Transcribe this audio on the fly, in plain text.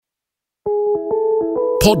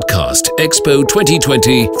Podcast Expo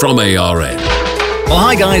 2020 from ARN. Well,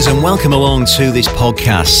 hi guys, and welcome along to this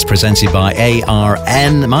podcast presented by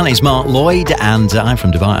ARN. My name's Mark Lloyd, and I'm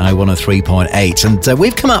from Dubai Eye 103.8. And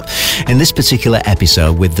we've come up in this particular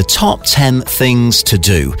episode with the top 10 things to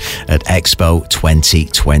do at Expo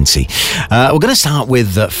 2020. We're going to start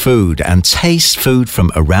with food and taste food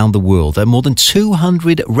from around the world. There are more than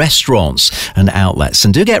 200 restaurants and outlets.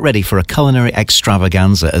 And do get ready for a culinary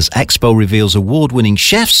extravaganza as Expo reveals award-winning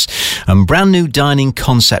chefs and brand new dining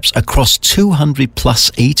concepts across 200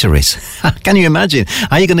 plus eateries. Can you imagine?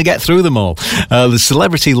 How are you going to get through them all? The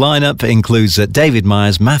celebrity lineup includes David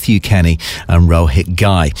Myers, Matthew Kenny and Rohit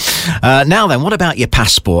Ghai. Now then, what about your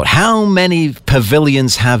passport? How many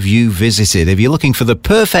pavilions have you visited? If you're looking for the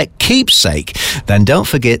perfect keepsake, then don't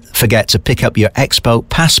forget to pick up your Expo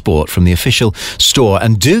passport from the official store,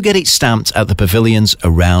 and do get it stamped at the pavilions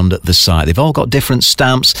around the site. They've all got different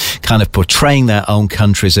stamps kind of portraying their own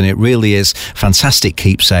countries, and it really is fantastic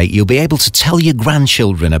keepsake. You'll be able to tell your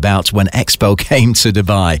grandchildren about when Expo came to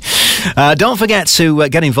Dubai. Don't forget to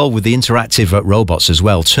get involved with the interactive robots as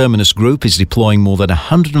well. Terminus Group is deploying more than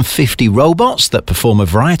 150 robots that perform a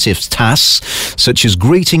variety of tasks, such as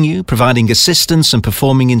greeting you, providing assistance and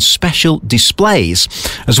performing in special displays,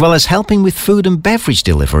 as well as helping with food and beverage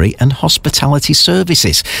delivery and hospitality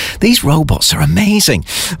services. These robots are amazing.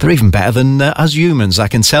 They're even better than us humans, I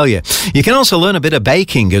can tell you. You can also learn a bit of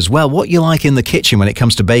baking as well, what you like in the kitchen when it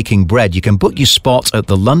comes to baking bread. You can book your spot at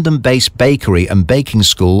the London-based bakery and baking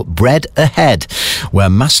school Bread Ahead, where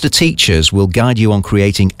master teachers will guide you on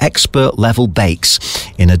creating expert-level bakes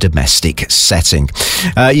in a domestic setting.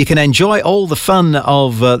 You can enjoy all the fun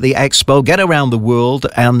of the Expo, get around the world,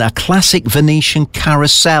 and a classic Venetian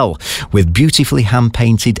carousel with beautifully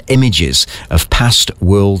hand-painted images of past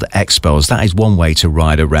World Expos. That is one way to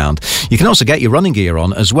ride around. You can also get your running gear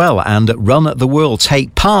on as well and run the world.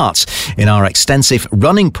 Take part in our extensive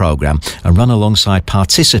running program and run alongside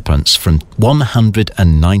participants from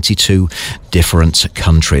 192 different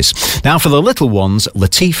countries. Now, for the little ones,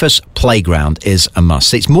 Latifa's Playground is a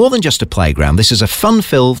must. It's more than just a playground. This is a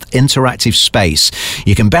fun-filled interactive space.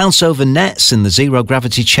 You can bounce over nets in the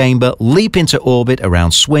zero-gravity chamber, leap into orbit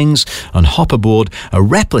around swings, and hop aboard a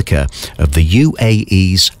replica of the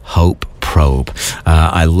UAE's Hope Probe.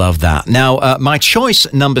 I love that. Now, my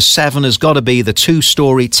choice number 7 has got to be the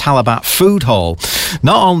 2-story Talabat Food Hall.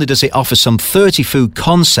 Not only does it offer some 30 food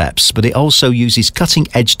concepts, but it also uses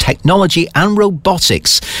cutting-edge technology and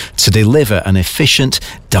robotics to deliver an efficient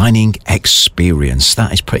dining experience.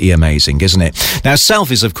 That is pretty amazing, isn't it? Now,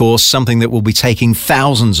 selfies, of course, something that we'll be taking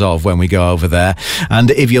thousands of when we go over there.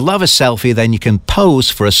 And if you love a selfie, then you can pose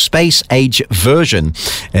for a space-age version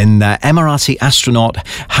in Emirati astronaut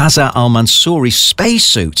Hazza Al-Mansouri's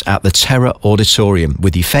spacesuit at the Terra Auditorium,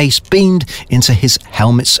 with your face beamed into his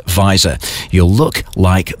helmet's visor. You'll look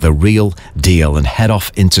like the real deal and head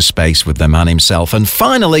off into space with the man himself. And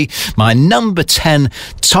finally, my number 10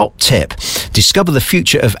 top tip: discover the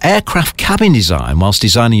future of aircraft cabin design whilst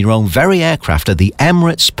designing your own very aircraft at the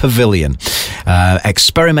Emirates Pavilion,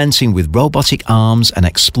 experimenting with robotic arms and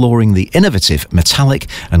exploring the innovative metallic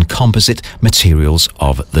and composite materials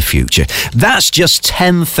of the future. That's just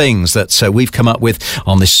 10 things that we've come up with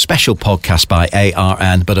on this special podcast by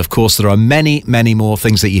ARN, but of course there are many, many more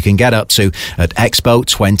things that you can get up to at Expo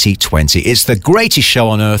 2020. It's the greatest show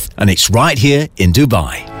on earth, and it's right here in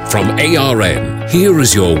Dubai. From ARN, here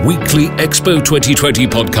is your weekly Expo 2020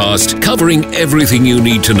 podcast covering everything you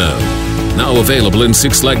need to know. Now available in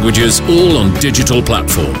 6 languages, all on digital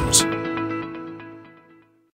platforms.